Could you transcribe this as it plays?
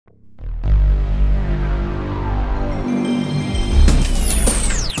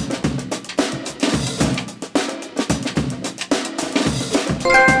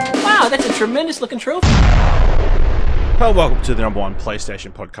tremendous looking trophy. Hello, welcome to the number one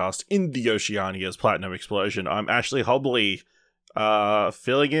PlayStation podcast in the Oceania's Platinum Explosion. I'm Ashley Hobley,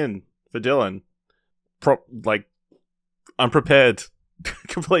 filling in for Dylan. Unprepared.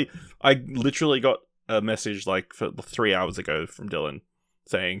 Complete. I literally got a message for 3 hours ago from Dylan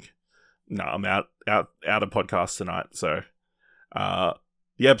saying, "No, I'm out of podcast tonight." So,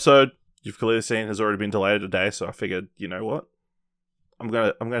 the episode you've clearly seen has already been delayed today. So I figured, you know what, I'm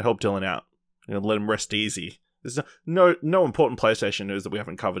gonna help Dylan out. I'm gonna let him rest easy. There's no important PlayStation news that we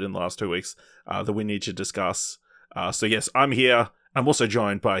haven't covered in the last 2 weeks that we need to discuss. So yes, I'm here. I'm also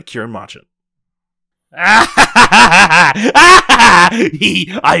joined by Kieran Marchant. I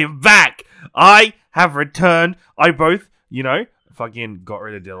am back. I have returned. I both, fucking got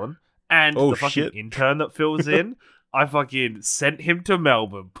rid of Dylan and the fucking intern that fills in. I fucking sent him to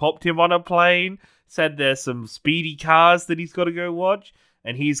Melbourne, popped him on a plane, said there's some speedy cars that he's got to go watch,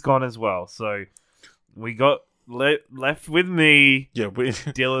 and he's gone as well. So we got left with me. Yeah,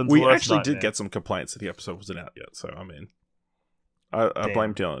 Dylan's we worst actually nightmare. did get some complaints that the episode wasn't out yet. So I mean, I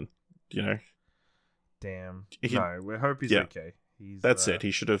blame Dylan. Damn. He- No, we hope he's okay. That's it.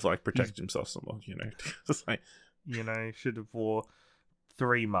 He should have protected himself some more. Just like, Should have wore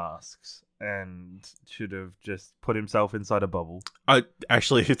 3 masks and should have just put himself inside a bubble. I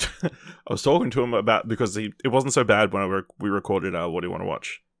was talking to him about, because it wasn't so bad when we recorded What Do You Want to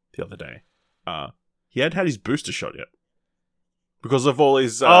Watch the other day. He hadn't had his booster shot yet because of all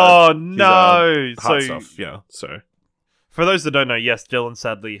his heart stuff. Yeah, so for those that don't know, yes, Dylan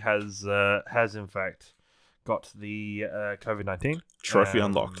sadly has in fact got the COVID-19 trophy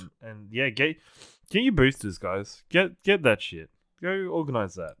unlocked. And yeah, get your boosters, guys. Get that shit. Go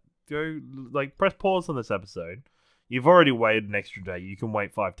organize that. Go press pause on this episode. You've already waited an extra day. You can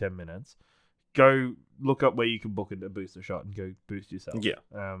wait 5-10 minutes. Go look up where you can book a booster shot and go boost yourself. Yeah.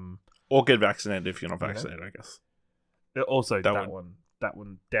 Or get vaccinated if you're not vaccinated, I guess. Also, that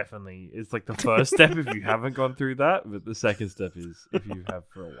one definitely is the first step if you haven't gone through that. But the second step is if you have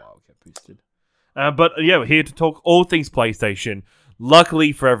for a while, get boosted. But yeah, we're here to talk all things PlayStation.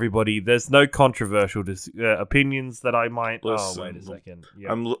 Luckily for everybody, there's no controversial opinions that I might. Listen, wait a second.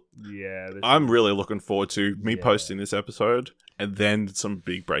 Yep. I'm really looking forward to me posting this episode and then some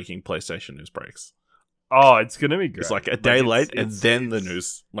big breaking PlayStation news breaks. Oh, it's gonna be great. It's a day late, and then the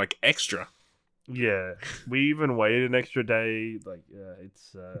news, extra. Yeah, we even waited an extra day.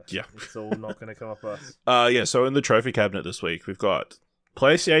 It's all not gonna come up us. Yeah. So in the trophy cabinet this week, we've got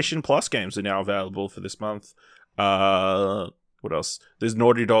PlayStation Plus games are now available for this month. What else? There's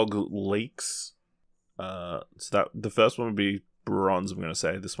Naughty Dog leaks. So that the first one would be bronze. I'm gonna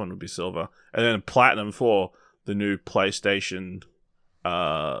say this one would be silver, and then platinum for the new PlayStation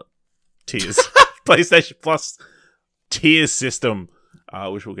tiers. PlayStation Plus tier system,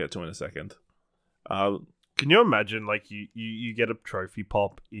 which we'll get to in a second. Can you imagine, you get a trophy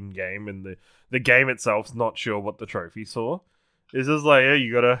pop in game, and the game itself's not sure what the trophy saw? It's just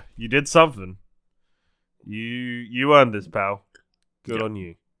you did something. You earned this, pal. Good on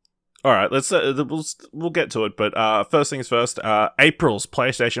you. All right, let's we'll get to it. But first things first. April's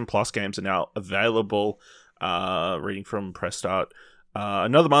PlayStation Plus games are now available. Reading from Press Start.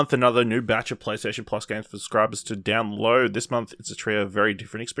 Another month, another new batch of PlayStation Plus games for subscribers to download. This month, it's a trio of very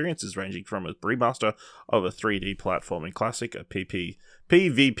different experiences, ranging from a remaster of a 3D platforming classic, a PvPvE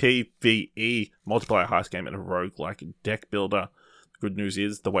multiplayer heist game, and a roguelike deck builder. Good news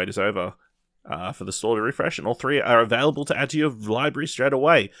is the wait is over for the store to refresh, and all 3 are available to add to your library straight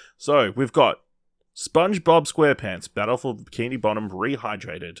away. So, we've got SpongeBob SquarePants, Battle for Bikini Bottom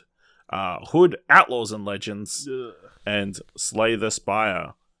Rehydrated, Hood Outlaws and Legends, and Slay the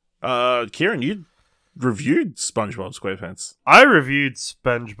Spire. Kieran, you reviewed SpongeBob SquarePants. I reviewed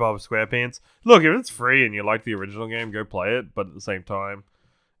SpongeBob SquarePants. Look, if it's free and you like the original game, go play it. But at the same time,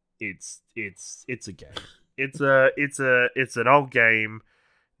 it's a game. It's an old game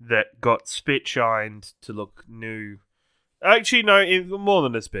that got spit shined to look new. Actually, no, more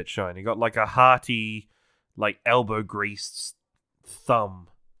than a spit shine. It got a hearty, elbow greased thumb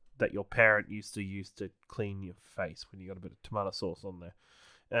that your parent used to use to clean your face when you got a bit of tomato sauce on there.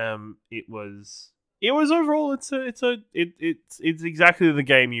 It was overall it's exactly the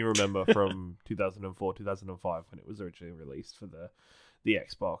game you remember from 2004 2005 when it was originally released for the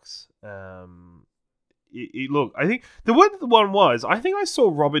Xbox. Look, I think the one was, I think I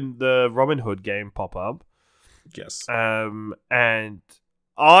saw the Robin Hood game pop up. Yes. And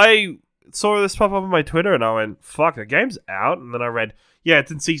I saw this pop up on my Twitter and I went, fuck, the game's out. And then I read, yeah,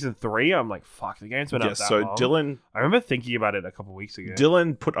 it's in season 3. I'm like, fuck, the game's been out that long. Dylan, I remember thinking about it a couple weeks ago.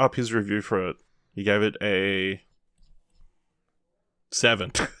 Dylan put up his review for it. He gave it a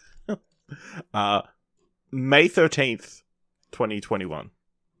 7. May 13th, 2021.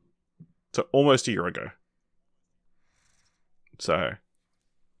 So almost a year ago. So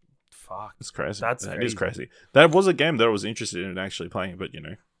fuck, it's crazy. That's it crazy. is crazy. That was a game that I was interested in actually playing, but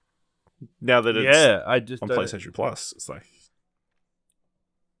now that it's I just on don't- PlayStation Plus, it's like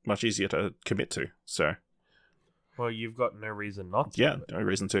much easier to commit to. So Well, you've got no reason not to. yeah, no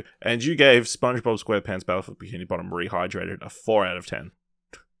reason to. And you gave SpongeBob SquarePants Battle for Bikini Bottom Rehydrated a 4 out of 10.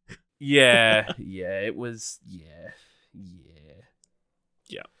 Yeah, it was. Yeah.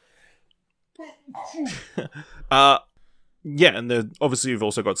 Yeah, and obviously you've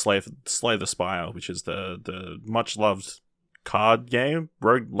also got Slay the Spire, which is the much loved card game,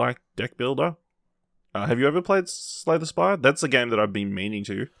 roguelike deck builder. Have you ever played Slay the Spire? That's a game that I've been meaning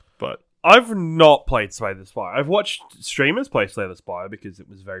to, but I've not played Slay the Spire. I've watched streamers play Slay the Spire because it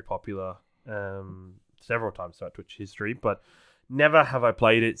was very popular several times throughout Twitch history, but never have I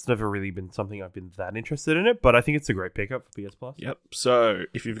played it. It's never really been something I've been that interested in it, but I think it's a great pickup for PS Plus. Yep. So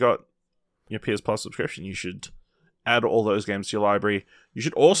if you've got your PS Plus subscription, you should add all those games to your library. You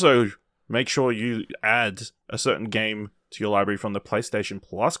should also make sure you add a certain game to your library from the PlayStation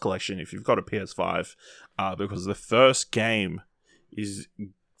Plus collection if you've got a PS5, because the first game is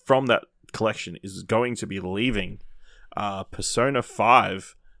from that collection is going to be leaving. Persona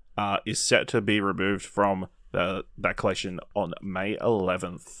 5 is set to be removed from that collection on May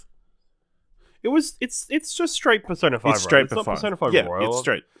 11th. It's just straight Persona 5, It's straight right? It's not Persona 5 yeah, Royal. it's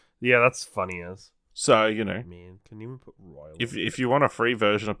straight. Yeah, that's funny as. So, Man, can you even put Royal? if you want a free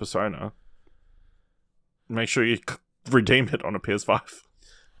version of Persona, make sure you redeem it on a PS5.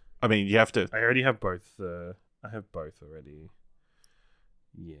 I mean, you have to. I already have both. I have both already.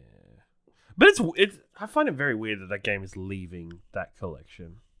 Yeah, but it's. I find it very weird that game is leaving that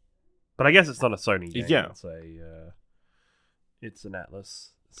collection. But I guess it's not a Sony game. Yeah. It's an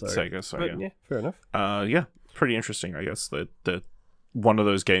Atlas. So, Sega, so but, yeah. fair enough. Yeah, pretty interesting, I guess. That one of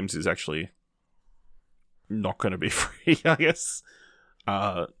those games is actually not going to be free, I guess.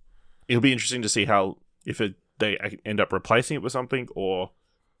 It'll be interesting to see how, they end up replacing it with something, or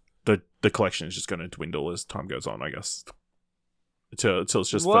the collection is just going to dwindle as time goes on, I guess. Until it's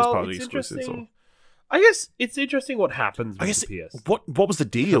just first-party exclusives. I guess it's interesting what happens with the PS. What was the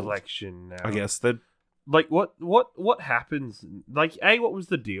deal? Collection now. I guess that. Like what happens? Like what was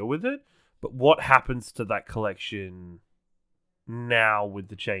the deal with it? But what happens to that collection now with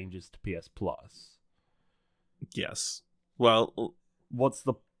the changes to PS Plus? Yes. Well, what's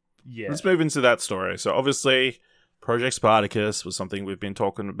the? Yeah. Let's move into that story. So obviously, Project Spartacus was something we've been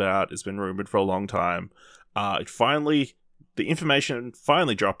talking about. It's been rumored for a long time. The information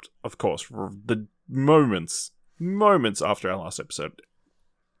finally dropped. Of course, the moments after our last episode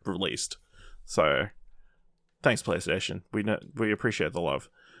released. So, thanks, PlayStation. We appreciate the love.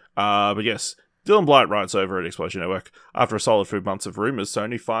 But yes, Dylan Blight writes over at Explosion Network. After a solid few months of rumors,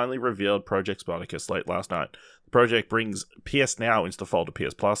 Sony finally revealed Project Spartacus late last night. The project brings PS Now into the fold of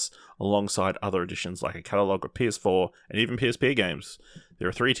PS Plus, alongside other additions like a catalogue of PS4 and even PSP games. There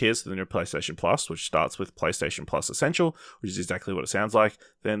are 3 tiers to the new PlayStation Plus, which starts with PlayStation Plus Essential, which is exactly what it sounds like.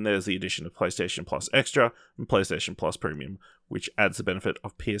 Then there's the addition of PlayStation Plus Extra and PlayStation Plus Premium, which adds the benefit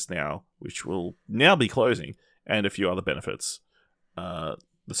of PS Now, which will now be closing, and a few other benefits. The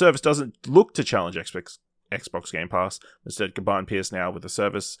service doesn't look to challenge Xbox Game Pass, instead combine PS Now with the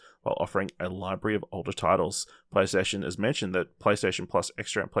service while offering a library of older titles. PlayStation has mentioned that PlayStation Plus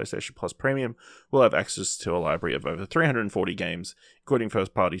Extra and PlayStation Plus Premium will have access to a library of over 340 games, including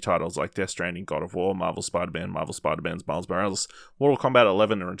first-party titles like Death Stranding, God of War, Marvel Spider-Man, Marvel Spider-Man's Miles Morales, Mortal Kombat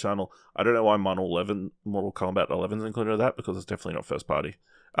 11, and Eternal. I don't know why Mortal Kombat 11 is included in that, because it's definitely not first-party.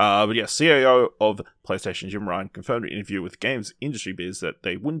 But yeah, CIO of PlayStation Jim Ryan confirmed in an interview with Games Industry Biz that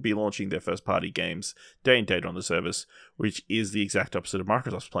they wouldn't be launching their first-party games day and date on the service, which is the exact opposite of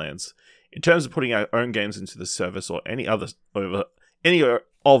Microsoft's plans. In terms of putting our own games into the service or any of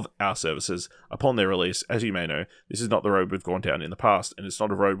our services upon their release, as you may know, this is not the road we've gone down in the past, and it's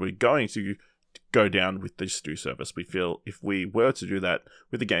not a road we're going to go down with this new service. We feel if we were to do that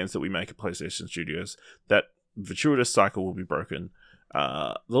with the games that we make at PlayStation Studios, that virtuous cycle will be broken.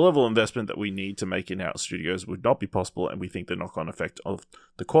 The level of investment that we need to make in our studios would not be possible, and we think the knock-on effect of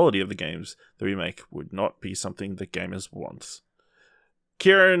the quality of the games that we make would not be something that gamers want.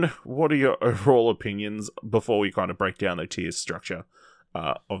 Kieran, what are your overall opinions before we kind of break down the tier structure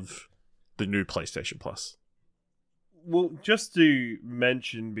of the new PlayStation Plus? Well, just to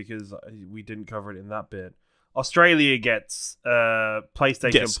mention, because we didn't cover it in that bit, Australia gets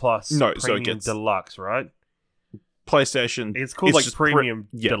PlayStation Plus Premium Deluxe, right? PlayStation. It's called Premium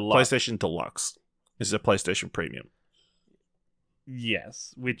Deluxe. PlayStation Deluxe. This is a PlayStation Premium.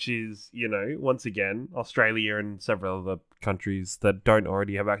 Yes, which is, once again, Australia and several other countries that don't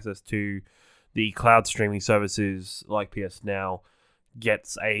already have access to the cloud streaming services like PS Now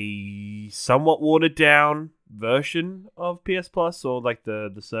gets a somewhat watered down version of PS Plus, or like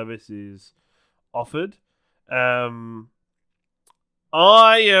the service is offered. I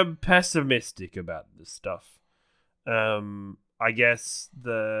am pessimistic about this stuff. I guess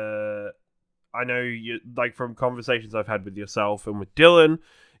I know you, like, from conversations I've had with yourself and with Dylan,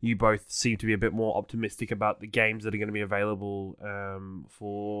 you both seem to be a bit more optimistic about the games that are going to be available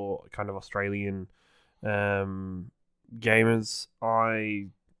for kind of Australian gamers.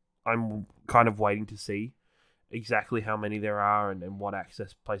 I'm kind of waiting to see exactly how many there are and what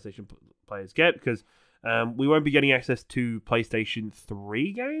access PlayStation players get, because we won't be getting access to PlayStation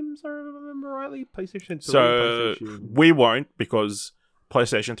 3 games, I remember rightly. PlayStation 3, So we won't, because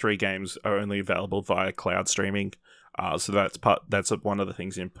PlayStation 3 games are only available via cloud streaming. So that's one of the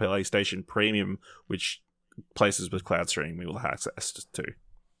things in PlayStation Premium, which places with cloud streaming we will have access to.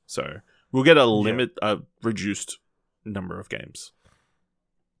 So we'll get a reduced number of games.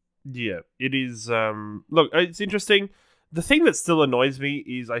 Yeah, it is. Look, it's interesting. The thing that still annoys me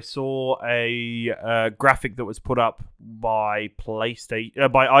is I saw a graphic that was put up by by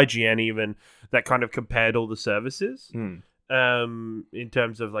IGN even, that kind of compared all the services. In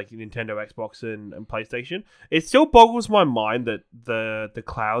terms of like Nintendo, Xbox, and PlayStation. It still boggles my mind that the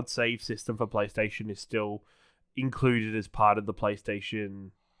cloud save system for PlayStation is still included as part of the PlayStation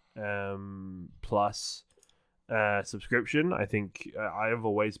Plus subscription. I think I have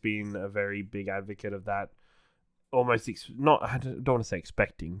always been a very big advocate of that. Almost I don't want to say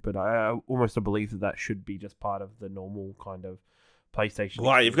expecting, but I almost believe that should be just part of the normal kind of PlayStation.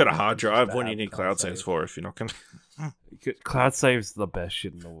 Why? You've got a hard drive. What do you need cloud saves for if you're not going to... Cloud saves the best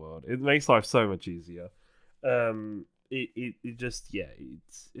shit in the world. It makes life so much easier. It just,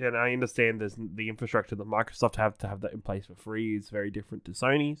 it's... And I understand there's the infrastructure that Microsoft have to have that in place for free is very different to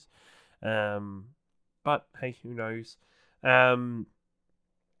Sony's. But, hey, who knows?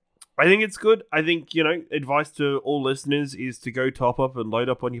 I think it's good. I think, advice to all listeners is to go top up and load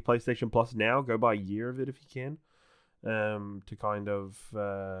up on your PlayStation Plus now. Go buy a year of it if you can. To kind of,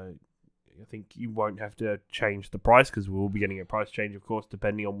 I think you won't have to change the price, because we will be getting a price change, of course,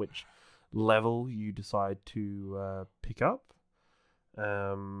 depending on which level you decide to pick up.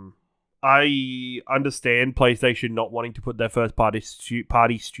 I understand PlayStation not wanting to put their first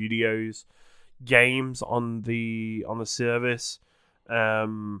party studios games on the service.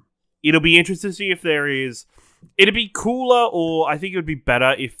 It'll be interesting to see if there is. It'd be cooler, or I think it would be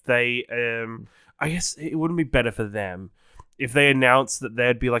better if they. I guess it wouldn't be better for them if they announced that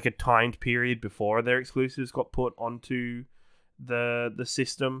there'd be like a timed period before their exclusives got put onto the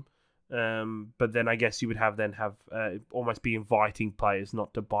system. But then I guess you would have almost be inviting players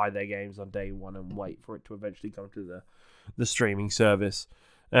not to buy their games on day one and wait for it to eventually come to the streaming service.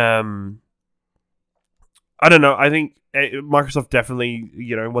 I don't know. I think Microsoft definitely,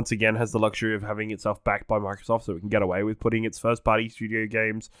 once again has the luxury of having itself backed by Microsoft, so it can get away with putting its first-party studio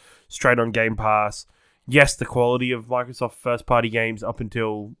games straight on Game Pass. Yes, the quality of Microsoft first-party games up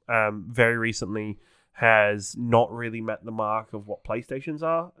until very recently has not really met the mark of what PlayStation's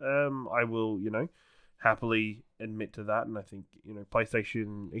are. I will, happily admit to that, and I think,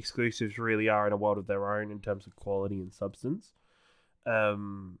 PlayStation exclusives really are in a world of their own in terms of quality and substance.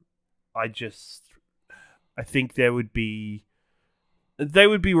 I think they would be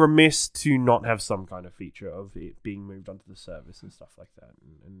remiss to not have some kind of feature of it being moved onto the service and stuff like that,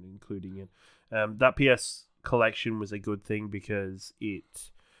 and including it. That PS collection was a good thing, because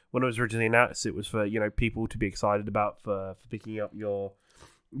when it was originally announced, it was for people to be excited about for picking up your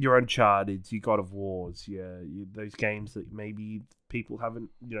Uncharted, your God of Wars, those games that maybe people haven't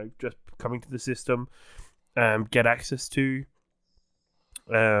just coming to the system get access to.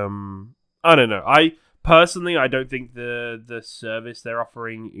 I don't know. Personally, I don't think the service they're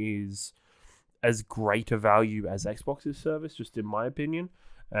offering is as great a value as Xbox's service, just in my opinion.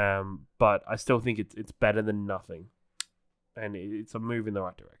 But I still think it's better than nothing, and it's a move in the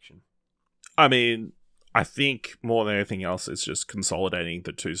right direction. I mean, I think more than anything else, it's just consolidating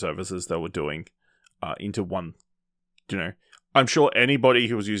the two services they were doing into one. I'm sure anybody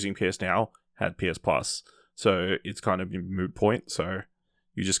who was using PS Now had PS Plus, so it's kind of a moot point. So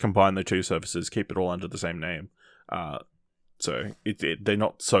you just combine the two services, keep it all under the same name. So they're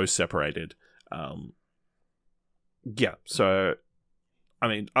not so separated. Yeah, so, I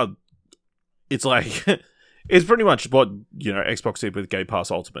mean, it's like, it's pretty much what, Xbox did with Game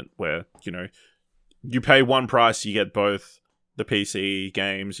Pass Ultimate, where, you pay one price, you get both the PC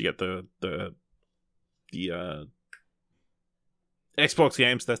games, you get the Xbox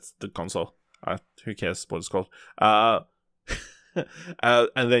games, that's the console. Who cares what it's called? And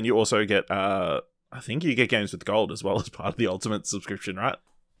then you also get, I think you get games with gold as well as part of the Ultimate subscription, right?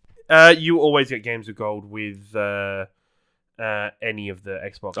 You always get games with gold with any of the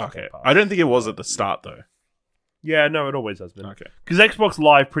Xbox. Okay, Pass. I don't think it was at the start though. Yeah, no, it always has been. Okay, because Xbox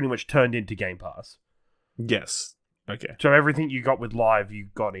Live pretty much turned into Game Pass. Yes. Okay. So everything you got with Live, you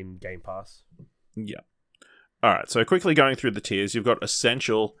got in Game Pass. Yeah. All right. So quickly going through the tiers, you've got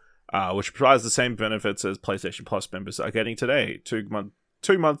Essential, which provides the same benefits as PlayStation Plus members are getting today: two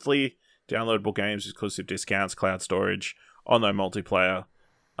monthly downloadable games, exclusive discounts, cloud storage, online multiplayer,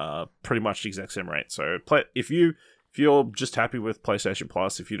 pretty much the exact same rate. So if you're just happy with PlayStation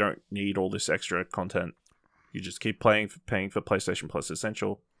Plus, if you don't need all this extra content, you just keep paying for PlayStation Plus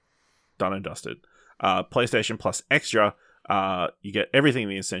Essential. Done and dusted. PlayStation Plus Extra, you get everything in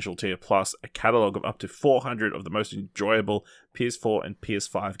the Essential tier, plus a catalogue of up to 400 of the most enjoyable PS4 and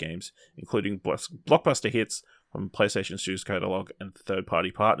PS5 games, including blockbuster hits from PlayStation Studios catalog and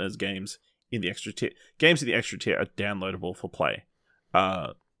third-party partners. Games in the extra tier are downloadable for play.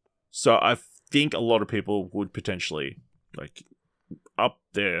 So I think a lot of people would potentially up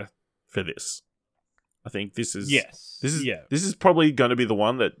there for this. I think this is this is probably going to be the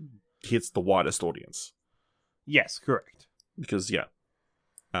one that hits the widest audience. Yes, correct. Because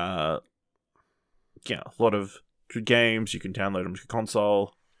a lot of good games, you can download them to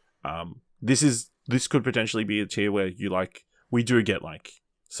console. This could potentially be a tier where we do get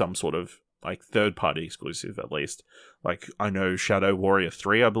some sort of third party exclusive at least. I know Shadow Warrior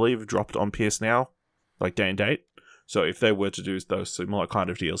 3, I believe, dropped on PS Now, day and date. So if they were to do those similar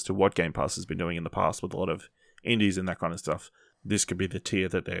kind of deals to what Game Pass has been doing in the past with a lot of indies and that kind of stuff, this could be the tier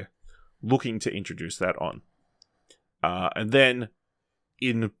that they're looking to introduce that on. And then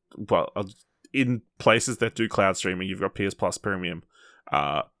in places that do cloud streaming, you've got PS Plus Premium,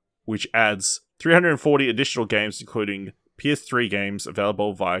 which adds 340 additional games, including PS3 games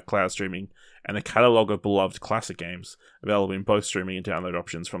available via cloud streaming, and a catalogue of beloved classic games available in both streaming and download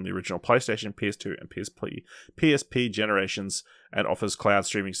options from the original PlayStation, PS2, and PSP generations, and offers cloud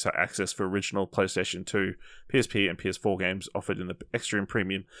streaming access for original PlayStation 2, PSP, and PS4 games offered in the Extra and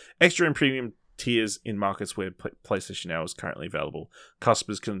Premium tiers in markets where PlayStation Now is currently available.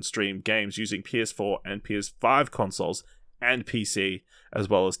 Customers can stream games using PS4 and PS5 consoles and PC, as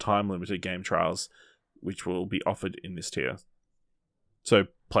well as time-limited game trials, which will be offered in this tier. So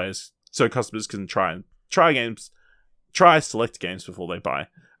customers can try select games before they buy.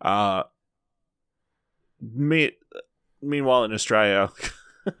 Meanwhile, in Australia,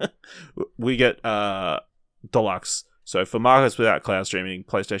 we get Deluxe. So for markets without cloud streaming,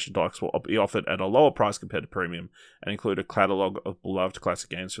 PlayStation Deluxe will be offered at a lower price compared to Premium and include a catalogue of beloved classic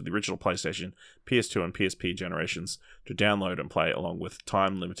games from the original PlayStation, PS2 and PSP generations to download and play, along with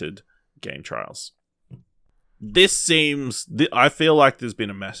time-limited game trials. I feel like there's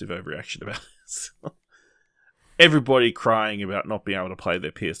been a massive overreaction about this. Everybody crying about not being able to play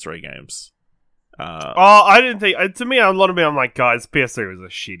their PS3 games. I didn't think... To me, a lot of me, I'm like, guys, PS3 was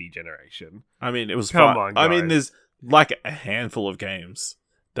a shitty generation. I mean, it was Come fun. on, guys. I mean, there's a handful of games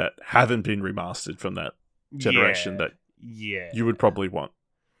that haven't been remastered from that generation that you would probably want.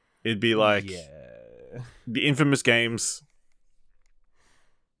 It'd be the infamous games,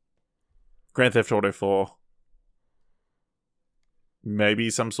 Grand Theft Auto 4, maybe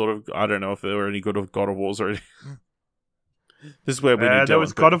some sort of, I don't know if there were any good of God of Wars already. This is where we need there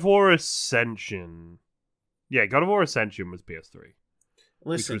was God of War Ascension. Yeah, God of War Ascension was PS3.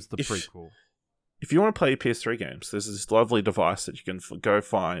 Listen, which was the prequel. If you want to play PS3 games, there's this lovely device that you can go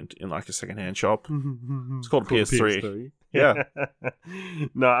find in a secondhand shop. It's called PS3. Yeah.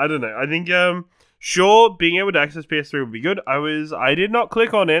 No, I don't know. I think sure, being able to access PS3 would be good. I did not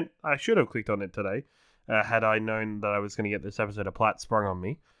click on it. I should have clicked on it today, had I known that I was going to get this episode of Platt sprung on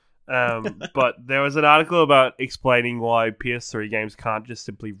me. But there was an article about explaining why PS3 games can't just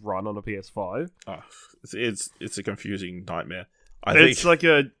simply run on a PS5. Oh, it's a confusing nightmare. It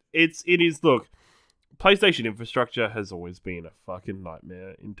is. Look, PlayStation infrastructure has always been a fucking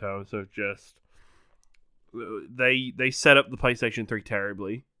nightmare in terms of just they set up the PlayStation 3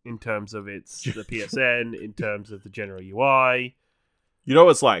 terribly in terms of the PSN, in terms of the general UI. You know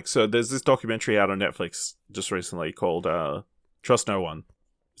what it's like? So there's this documentary out on Netflix just recently called Trust No One.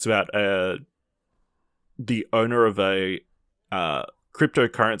 It's about the owner of a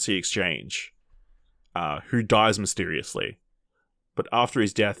cryptocurrency exchange who dies mysteriously. But after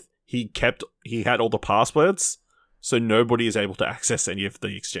his death, he had all the passwords, so nobody is able to access any of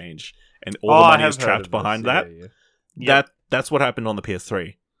the exchange, and all the money is trapped behind that. That's what happened on the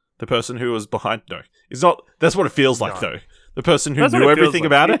PS3. The person who was behind, no, it's not. That's what it feels like though. The person who That's what knew it feels everything like.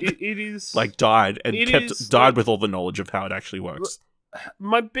 about it, It is like died and it kept is, died like- with all the knowledge of how it actually works.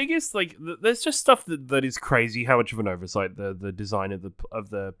 my biggest there's just stuff that is crazy how much of an oversight the design of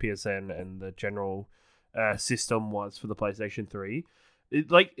the PSN and the general system was for the PlayStation 3.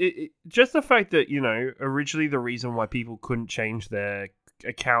 Just the fact that, originally the reason why people couldn't change their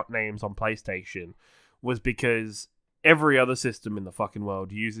account names on PlayStation was because every other system in the fucking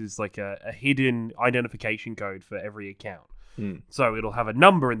world uses like a hidden identification code for every account. So it'll have a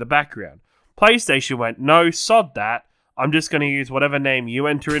number in the background. PlayStation went, no, sod that. I'm just going to use whatever name you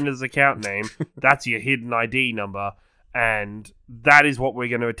enter in as account name. That's your hidden ID number. And that is what we're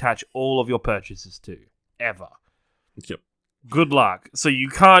going to attach all of your purchases to. Ever. Yep. Good luck. So you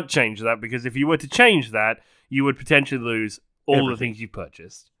can't change that, because if you were to change that, you would potentially lose all the things you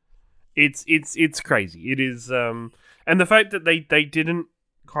purchased. It's crazy. It is, and the fact that they didn't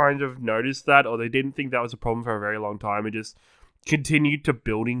kind of notice that, or they didn't think that was a problem for a very long time, and just continued to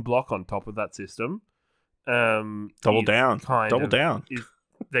building block on top of that system. Double down.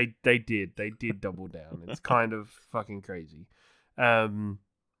 They did double down. It's kind of fucking crazy.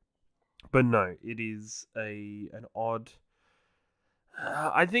 But no, it is an odd.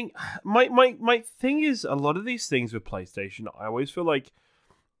 I think my thing is, a lot of these things with PlayStation, I always feel like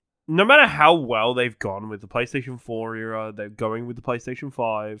no matter how well they've gone with the PlayStation 4 era, they're going with the PlayStation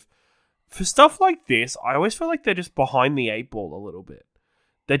 5. For stuff like this, I always feel like they're just behind the 8 ball a little bit.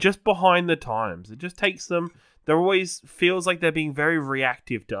 They're just behind the times. It just takes them. There always feels like they're being very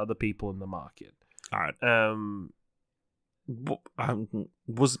reactive to other people in the market. All right.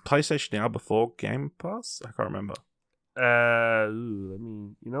 Was PlayStation Now before Game Pass? I can't remember. Let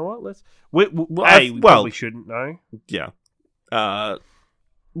me. You know what? Let's. We probably shouldn't know. Yeah.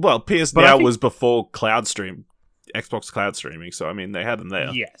 Well, PS Now was before Xbox Cloud streaming, so I mean they had them there.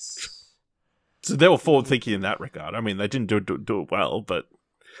 Yes. So they were forward thinking in that regard. I mean, they didn't do it well, but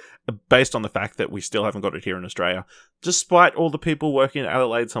based on the fact that we still haven't got it here in Australia, despite all the people working in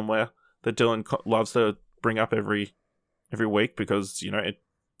Adelaide somewhere that Dylan loves to bring up every week, because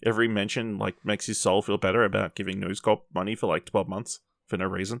every mention makes his soul feel better about giving News Corp money for 12 months for no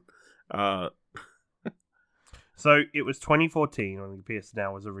reason. So it was 2014 when the PS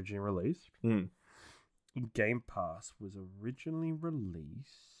Now was originally released. Game Pass was originally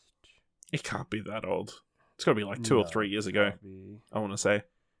released. It can't be that old. It's got to be 2 or 3 years ago. I want to say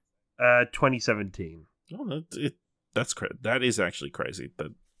 2017. Oh, that is actually crazy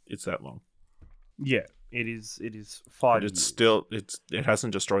that it's that long. Yeah, it is 5 But years. It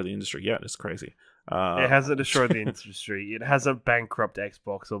hasn't destroyed the industry yet. It's crazy. It hasn't destroyed the industry. It hasn't bankrupted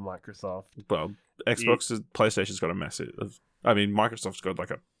Xbox or Microsoft. Well, PlayStation's got a massive. I mean, Microsoft's got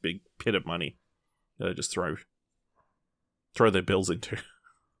a big pit of money that they just throw their bills into.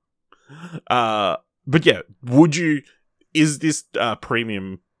 But yeah, is this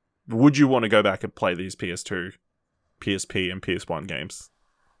premium? Would you want to go back and play these PS2, PSP, and PS1 games?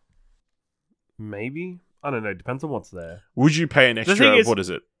 Maybe. I don't know. Depends on what's there. Would you pay an extra? What is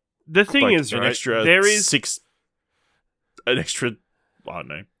it? The thing is, an right, extra there is an extra. I don't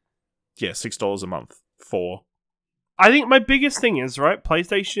know. Yeah, $6 a month for. I think my biggest thing is, right,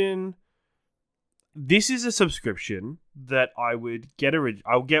 PlayStation. This is a subscription that I would get.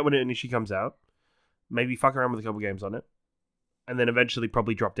 I'll get when it initially comes out. Maybe fuck around with a couple games on it, and then eventually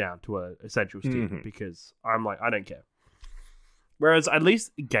probably drop down to a essential tier because I'm I don't care. Whereas at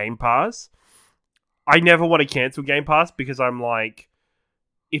least Game Pass, I never want to cancel Game Pass because I'm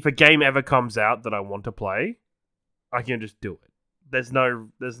if a game ever comes out that I want to play, I can just do it. There's no.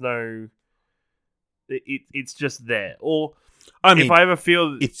 It's just there. Or I mean, if I ever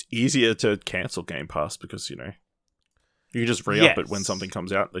feel it's easier to cancel Game Pass because you can just re-up it when something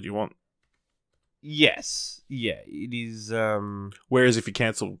comes out that you want. Yes, yeah, it is. Whereas if you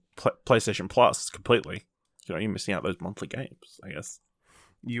cancel PlayStation Plus completely, you're missing out those monthly games. I guess.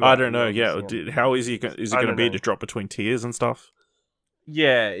 I don't know. Yeah, how easy is it going to be to drop between tiers and stuff?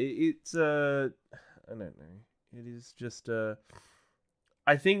 Yeah, it's. I don't know. It is just.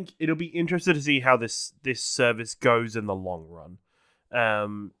 I think it'll be interesting to see how this service goes in the long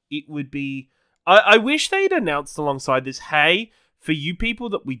run. It would be. I wish they'd announced alongside this. Hey, for you people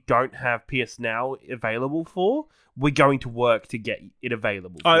that we don't have PS Now available for, we're going to work to get it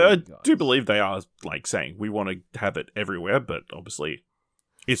available. I do believe they are saying we want to have it everywhere, but obviously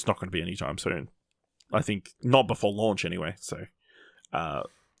it's not going to be anytime soon. I think not before launch anyway. So,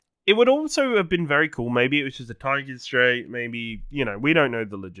 it would also have been very cool. Maybe it was just a Tiger Strait. Maybe we don't know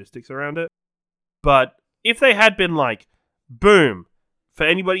the logistics around it. But if they had been boom, for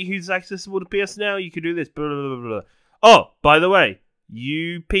anybody who's accessible to PS Now, you could do this. Blah, blah, blah, blah. Oh, by the way,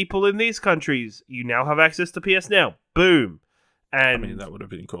 you people in these countries, you now have access to PS Now. boom. I And mean, that would have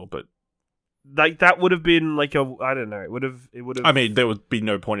been cool, but like that would have been like a, I don't know, it would have. I mean, there would be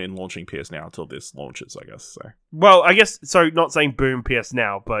no point in launching PS Now until this launches, I guess. So, Well, I guess so. Not saying boom PS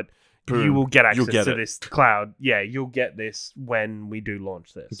Now, but boom, you will get access get to it. this cloud. Yeah, you'll get this when we do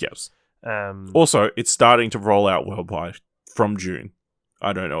launch this. Yes. Also, it's starting to roll out worldwide from June.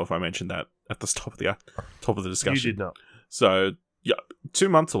 I don't know if I mentioned that at the top of the discussion. you did not. So, yeah, 2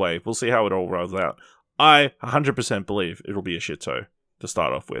 months away. We'll see how it all rolls out. I 100% believe it'll be a shit show to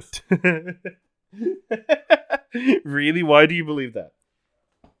start off with. Really? Why do you believe that?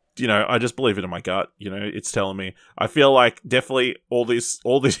 You know, I just believe it in my gut. You know, it's telling me. I feel like definitely all these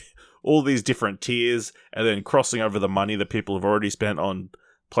different tiers, and then crossing over the money that people have already spent on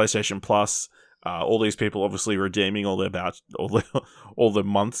PlayStation Plus. All these people obviously redeeming all the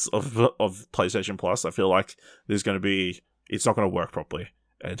months of PlayStation Plus. I feel like it's not going to work properly,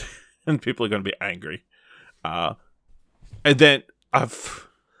 and and people are going to be angry. And then I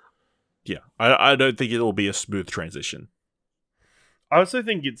don't think it'll be a smooth transition. I also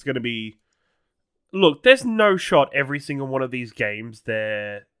think it's going to be... Look, there's no shot every single one of these games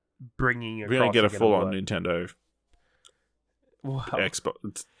they're bringing across. We're going to get a full-on Nintendo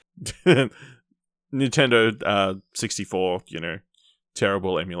Xbox... Nintendo 64,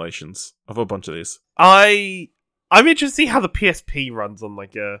 terrible emulations of a bunch of these. I'm interested to see how the PSP runs on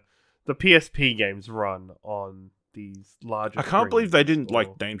the PSP games run on these larger. I can't believe they didn't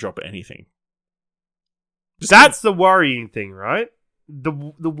name drop anything. That's the worrying thing, right? The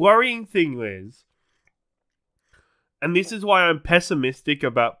worrying thing is, and this is why I'm pessimistic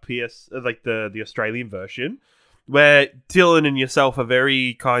about the Australian version, where Dylan and yourself are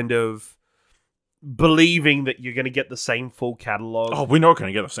very kind of believing that you're going to get the same full catalog. Oh, we're not going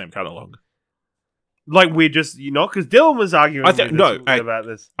to get the same catalog. Like, we're just, because Dylan was arguing about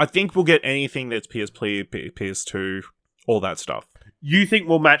this. I think we'll get anything that's PSP, PS2, all that stuff. You think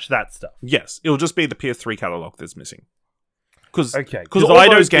we'll match that stuff? Yes. It'll just be the PS3 catalog that's missing. Because all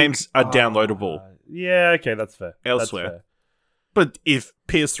those games are downloadable. Yeah, okay, that's fair. Elsewhere. That's fair. But if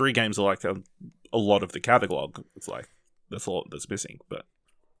PS3 games are like a lot of the catalog, it's like, that's a lot that's missing. But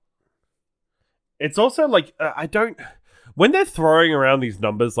it's also like, I don't... When they're throwing around these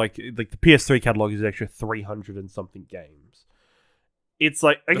numbers, like the PS3 catalog is an extra 300 and something games. It's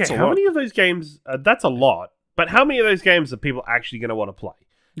like, okay, how many of those games... that's a lot. But how many of those games are people actually going to want to play?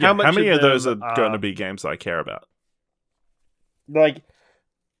 Yeah, how many of those are going to be games I care about? Like,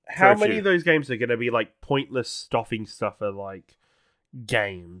 how many of those games are going to be like pointless stuffing stuffer like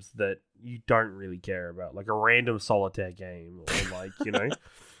games that you don't really care about? Like a random solitaire game or like,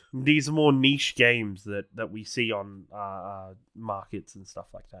 these more niche games that we see on markets and stuff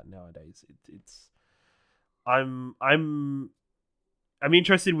like that nowadays. I'm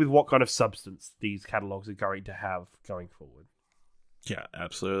interested with what kind of substance these catalogs are going to have going forward. Yeah,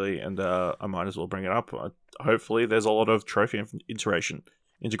 absolutely. And I might as well bring it up. Hopefully there's a lot of trophy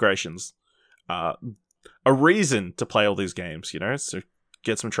integrations. A reason to play all these games, so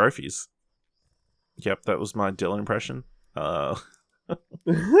get some trophies. Yep, that was my Dylan impression. Yeah,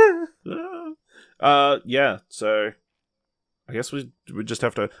 so I guess we just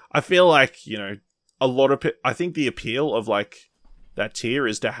have to... I feel like, a lot of... I think the appeal of, that tier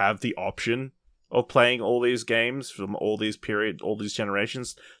is to have the option of playing all these games from all these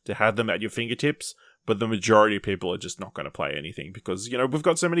generations, to have them at your fingertips, but the majority of people are just not going to play anything because, we've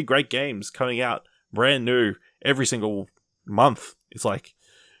got so many great games coming out, brand new, every single month. It's like,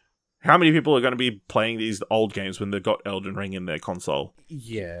 how many people are going to be playing these old games when they've got Elden Ring in their console?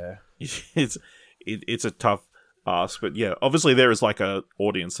 Yeah. It's a tough ask, but yeah, obviously there is a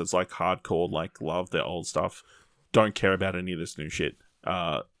audience that's hardcore, love their old stuff, don't care about any of this new shit,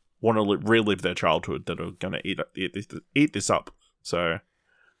 want to relive their childhood, that are going to eat this up. So,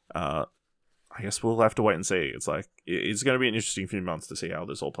 I guess we'll have to wait and see. It's it's going to be an interesting few months to see how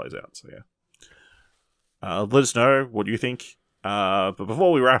this all plays out. So yeah, let us know what you think. But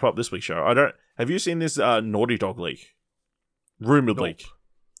before we wrap up this week's show, have you seen this Naughty Dog leak? Rumored leak.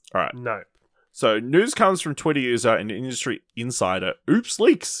 All right. No. So news comes from Twitter user and industry insider Oops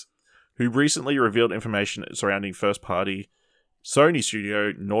Leaks, who recently revealed information surrounding first-party Sony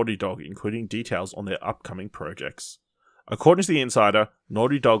studio Naughty Dog, including details on their upcoming projects. According to the insider,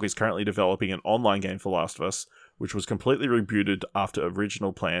 Naughty Dog is currently developing an online game for Last of Us, which was completely rebooted after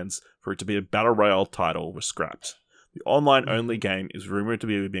original plans for it to be a Battle Royale title were scrapped. The online-only game is rumored to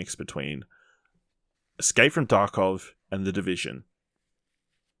be a mix between Escape from Tarkov and The Division.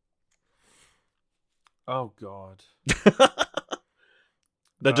 Oh, God.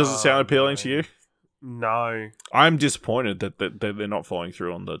 That doesn't sound appealing to you? No. I'm disappointed that they're not following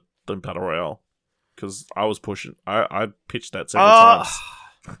through on the Battle Royale. because I was pushing. I pitched that several times.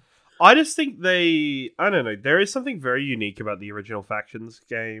 I just think I don't know. There is something very unique about the original Factions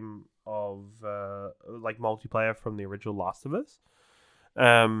game of like multiplayer from the original Last of Us,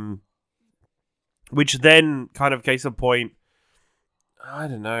 which then kind of case in point. I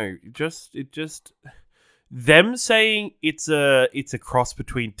don't know. It just them saying it's a cross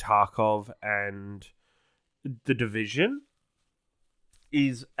between Tarkov and The Division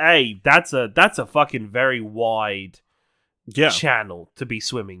is that's a fucking very wide channel to be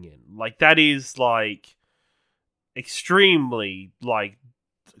swimming in. Like that is like extremely like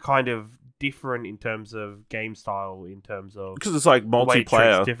kind of different in terms of game style, in terms of because it's like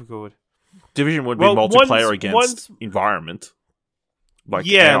multiplayer. Difficult. Division would be multiplayer against environment. Like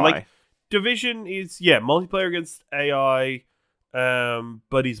AI. Like Division is multiplayer against AI,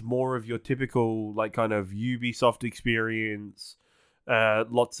 but is more of your typical like kind of Ubisoft experience.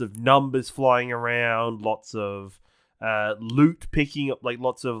 Lots of numbers flying around, lots of loot picking up, like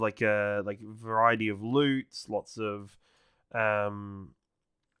lots of like variety of loots, lots of kind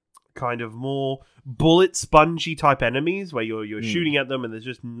of more bullet spongy type enemies where you're shooting at them and there's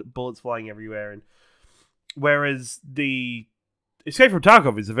just bullets flying everywhere. And whereas the Escape from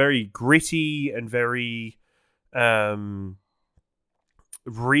Tarkov is a very gritty and very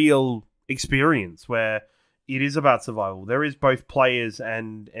real experience where it is about survival. There is both players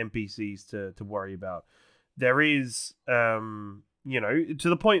and NPCs to worry about. There is, to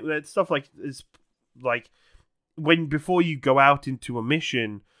the point that stuff like is like before you go out into a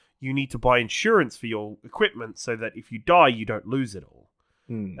mission, you need to buy insurance for your equipment so that if you die, you don't lose it all.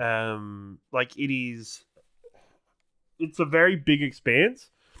 Like it's a very big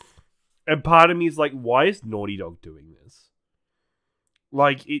expanse, and part of me is like, why is Naughty Dog doing this?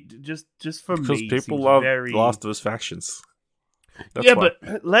 Like it just for because me, people love Last of Us Factions. That's why.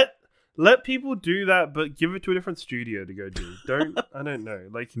 But let people do that, but give it to a different studio to go do. I don't know.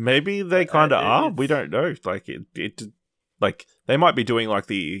 Like maybe they kind of are. We don't know. Like it like they might be doing like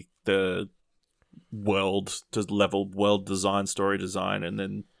the world design, story design, and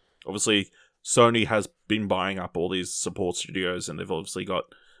then obviously Sony has been buying up all these support studios, and they've obviously got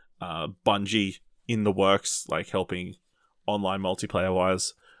Bungie in the works, like helping online multiplayer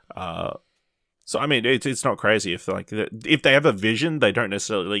wise. So I mean, it's not crazy if they have a vision, they don't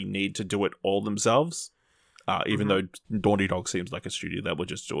necessarily need to do it all themselves. Even though Naughty Dog seems like a studio that would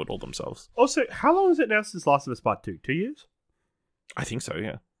just do it all themselves. Also, how long is it now since Last of Us Part 2? 2 years? I think so,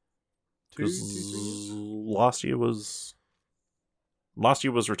 yeah. 2 years? Last year was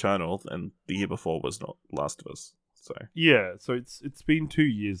Returnal, and the year before was not Last of Us. So yeah, so it's been 2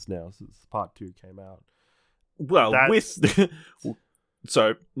 years now since Part 2 came out. Well,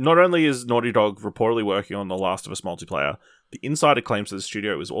 so not only is Naughty Dog reportedly working on The Last of Us multiplayer, the insider claims that the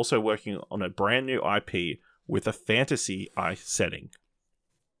studio is also working on a brand new IP with a fantasy setting.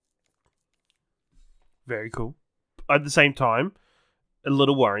 Very cool. At the same time, a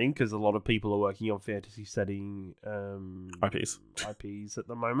little worrying because a lot of people are working on fantasy setting IPs at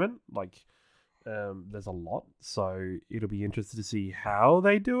the moment. Like, there's a lot, so it'll be interesting to see how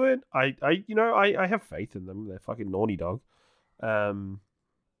they do it. I have faith in them. They're fucking Naughty Dog.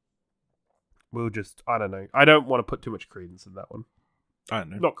 We'll just, I don't know. I don't want to put too much credence in that one. I don't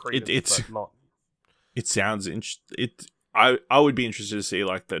know. Not credence, but not. It sounds I would be interested to see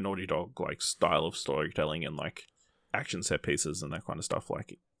like the Naughty Dog like style of storytelling and like action set pieces and that kind of stuff,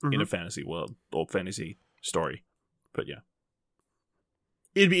 like in a fantasy world or fantasy story. But yeah,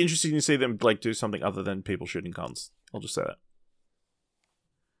 it'd be interesting to see them like do something other than people shooting guns. I'll just say that.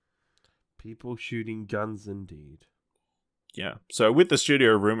 People shooting guns, indeed. Yeah. So with the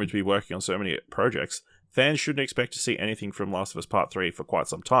studio rumored to be working on so many projects, fans shouldn't expect to see anything from Last of Us Part 3 for quite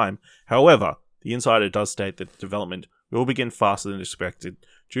some time. However, the insider does state that development will begin faster than expected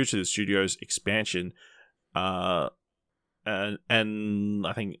due to the studio's expansion. And I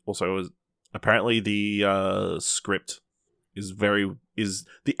think also apparently the script is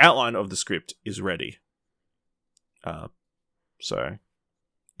the outline of the script is ready. So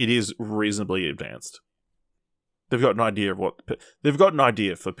it is reasonably advanced. They've got an idea of what they've got an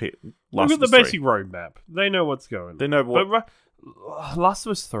idea for Last of Us 3. They've got the basic roadmap. They know what's going on. They know what. But Last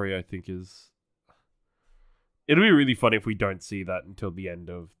of Us 3, I think, is. It'll be really funny if we don't see that until the end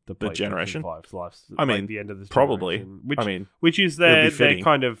of the generation. 5's life. I mean, the end of this probably. Which is their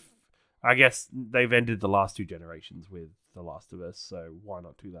kind of. I guess they've ended the last 2 generations with The Last of Us, so why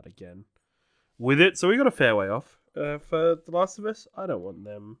not do that again with it? So we got a fair way off for The Last of Us. I don't want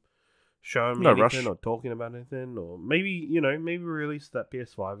them showing me anything or talking about anything, or maybe release that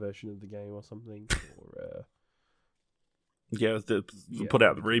PS5 version of the game or something, or put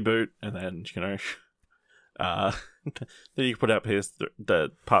out the reboot and then then you can put out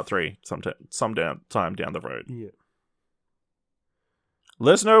the part 3 time down the road. Yeah.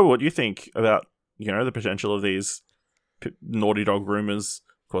 Let us know what you think about, the potential of these Naughty Dog rumors.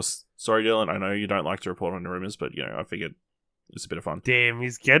 Of course, sorry, Dylan, I know you don't like to report on the rumors, but, I figured it's a bit of fun. Damn,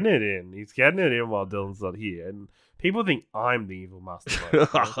 he's getting it in. He's getting it in while Dylan's not here. And people think I'm the evil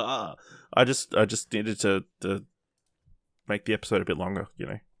mastermind. I just needed to make the episode a bit longer,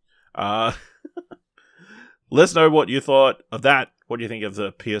 Let us know what you thought of that. What do you think of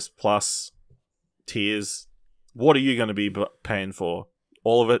the PS Plus tiers? What are you going to be paying for?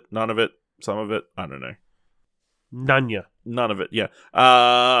 All of it? None of it? Some of it? I don't know. None of it, yeah.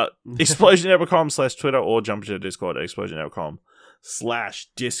 ExplosionNetwork.com/Twitter or jump to Discord at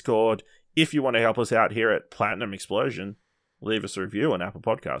ExplosionNetwork.com/Discord. If you want to help us out here at Platinum Explosion, leave us a review on Apple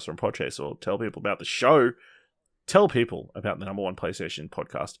Podcasts or on Podchaser, or tell people about the show. Tell people about the #1 PlayStation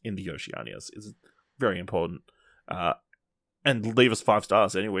podcast in the Oceanias. It's very important. And leave us 5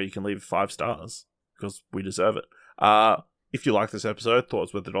 stars anywhere you can leave 5 stars, because we deserve it. If you like this episode, thought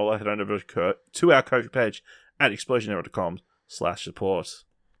it was worth $1, head on over to our Ko-fi page at ExplosionNetwork.com/support.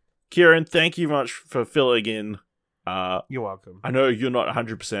 Kieran, thank you much for filling in. You're welcome. I know you're not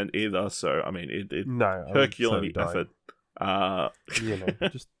 100% either, so, I mean, no, Herculean effort.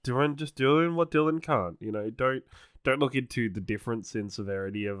 Just doing what Dylan can't. Don't look into the difference in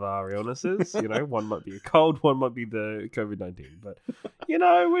severity of our illnesses. One might be a cold, one might be the COVID-19. But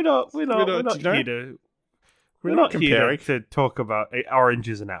we're not here to talk about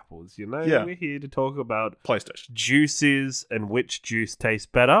oranges and apples. Yeah. We're here to talk about PlayStation juices and which juice tastes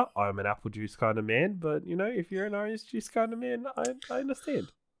better. I'm an apple juice kind of man, but if you're an orange juice kind of man, I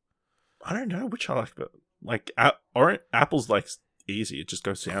understand. I don't know which I like, but apple's like easy. It just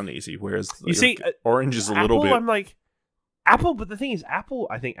goes down easy. Whereas orange is a little bit. I'm like apple, but the thing is, I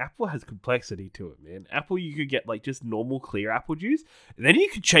think apple has complexity to it, man. Apple, you could get like just normal clear apple juice, and then you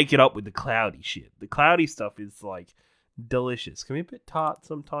could shake it up with the cloudy shit. The cloudy stuff is like delicious. Can be a bit tart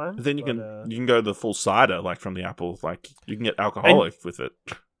sometimes. But then you can go the full cider, like from the apple. Like you can get alcoholic with it.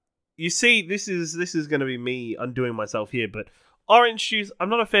 You see, this is going to be me undoing myself here, but orange juice, I'm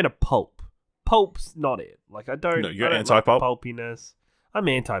not a fan of pulp. Pulp's not it. Like I don't. No, you're I don't anti-pulp. Like pulpiness. I'm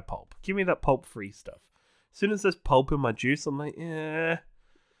anti-pulp. Give me that pulp-free stuff. As soon as there's pulp in my juice, I'm like, I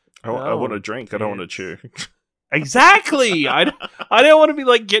want to drink. I don't want to chew. Exactly. I don't want to be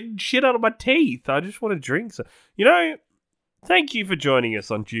like getting shit out of my teeth. I just want to drink. So, thank you for joining us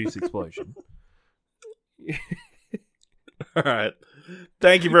on Juice Explosion. All right.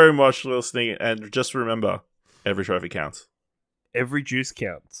 Thank you very much for listening. And just remember, every trophy counts. Every juice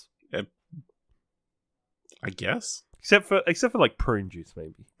counts. I guess. Except for like prune juice,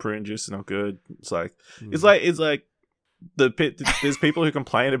 maybe. Prune juice is not good. It's like it's like there's people who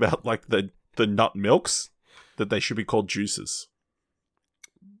complain about like the nut milks that they should be called juices.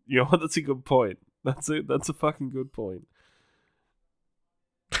 That's a good point. That's a fucking good point.